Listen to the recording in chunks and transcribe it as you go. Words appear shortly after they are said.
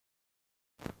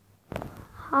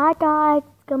Hi guys,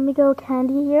 it's Gummy Girl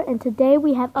Candy here, and today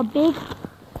we have a big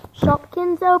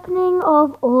Shopkins opening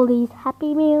of all these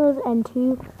Happy Meals and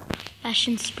 2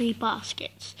 Fashion Spree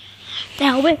baskets.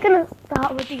 Now we're gonna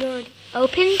start with the already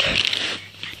opened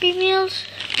Happy Meals.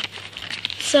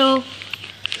 So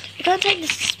we're gonna take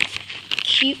this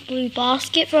cute blue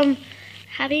basket from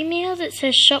Happy Meals. It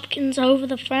says Shopkins over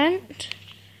the front.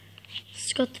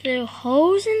 It's got the little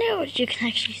holes in it, which you can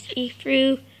actually see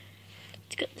through.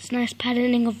 It's got this nice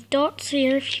patterning of dots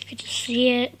here, if you could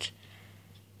see it.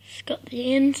 It's got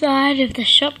the inside of the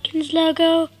Shopkins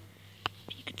logo,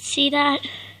 if you could see that.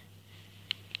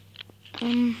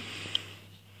 The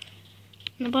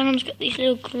bottom's got these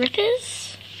little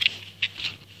grippers.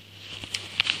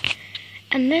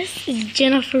 And this is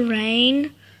Jennifer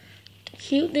Rain, the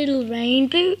cute little rain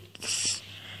boots.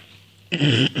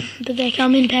 But they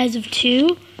come in pairs of 2.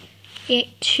 You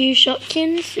get 2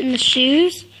 Shopkins in the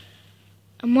shoes.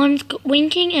 And one's got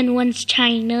winking and one's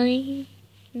Chinese.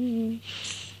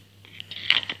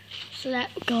 So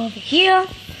that will go over here.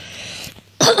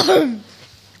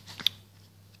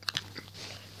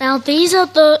 Now these are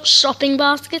the shopping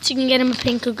baskets. You can get them in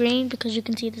pink or green because you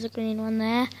can see there's a green one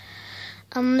there.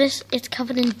 It's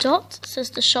covered in dots. It says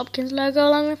the Shopkins logo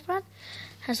along the front.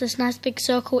 Has this nice big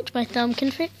circle which my thumb can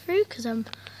fit through because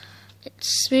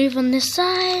it's smooth on this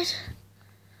side.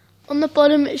 On the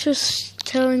bottom it's just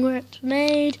telling where it's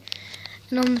made,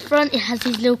 and on the front it has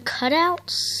these little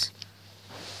cutouts.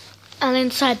 And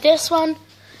inside this one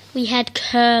we had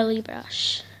Curly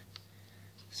Brush.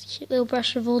 It's a cute little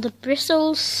brush with all the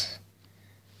bristles.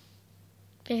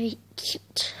 Very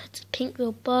cute. It's a pink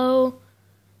little bow.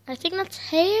 I think that's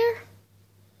hair.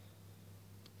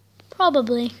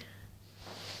 Probably.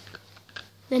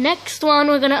 The next one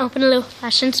we're going to open a little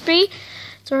Fashion Spree.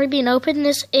 It's already been opened.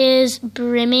 This is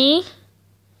Brimmy.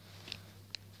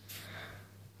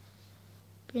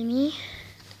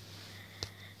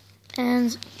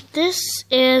 And this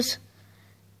is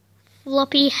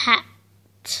Floppy Hat.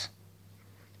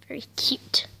 Very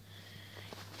cute.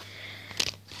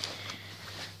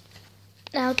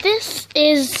 Now this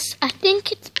is, I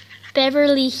think it's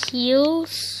Beverly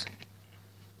Hills.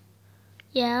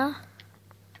 Yeah.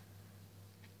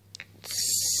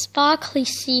 Sparkly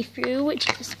see-through, which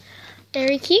is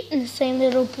very cute, in the same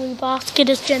little blue basket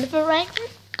as Jennifer Rain.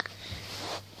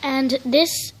 And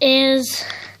this is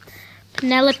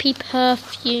Penelope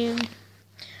Perfume.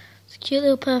 It's a cute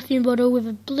little perfume bottle with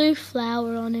a blue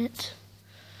flower on it.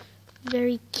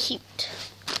 Very cute.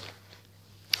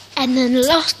 And then the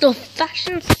last of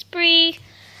Fashion Spree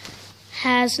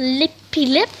has Lippy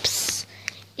Lips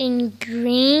in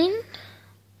green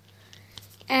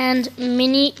and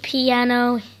Mini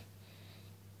Piano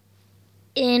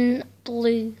in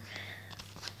blue.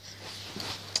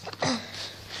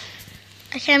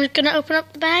 Okay, I'm just going to open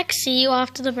up the bag. See you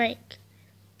after the break.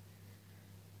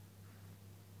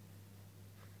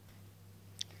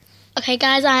 Okay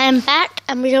guys, I am back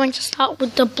and we're going to start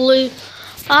with the blue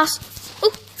basket.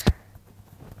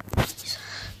 I'm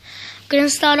going to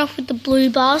start off with the blue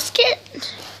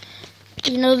basket.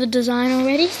 You know the design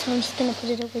already, so I'm just going to put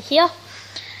it over here.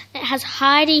 It has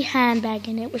Heidi handbag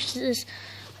in it, which is this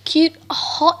cute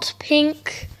hot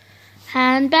pink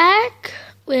handbag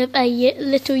with a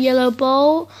little yellow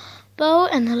bow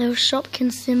and a little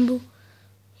Shopkin symbol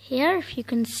here, if you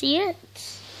can see it.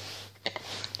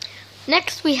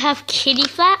 Next we have kitty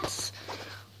flats,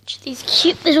 which are these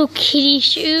cute little kitty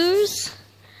shoes.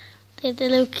 They have the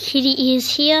little kitty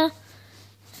ears here,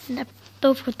 and they're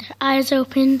both with their eyes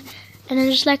open, and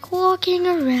they're just like walking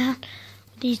around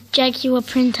with these jaguar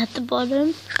print at the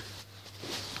bottom.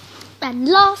 And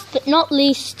last but not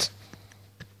least,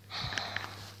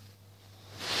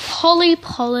 Polly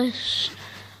Polish.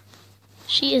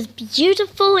 She is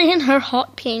beautiful in her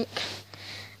hot pink.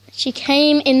 She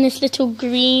came in this little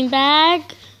green bag,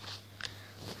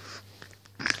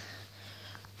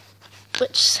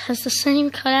 which has the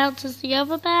same cutouts as the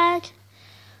other bag.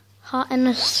 Hot and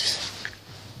a star.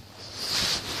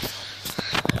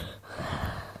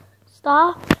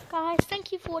 Guys,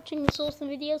 thank you for watching this awesome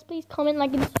videos. Please comment,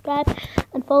 like, and subscribe,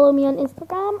 and follow me on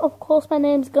Instagram. Of course, my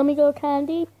name's Gummy Girl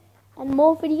Candy, and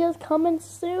more videos coming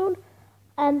soon,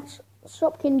 and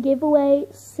Shopkin giveaway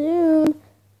soon.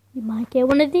 You might get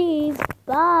one of these.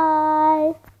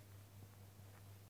 Bye.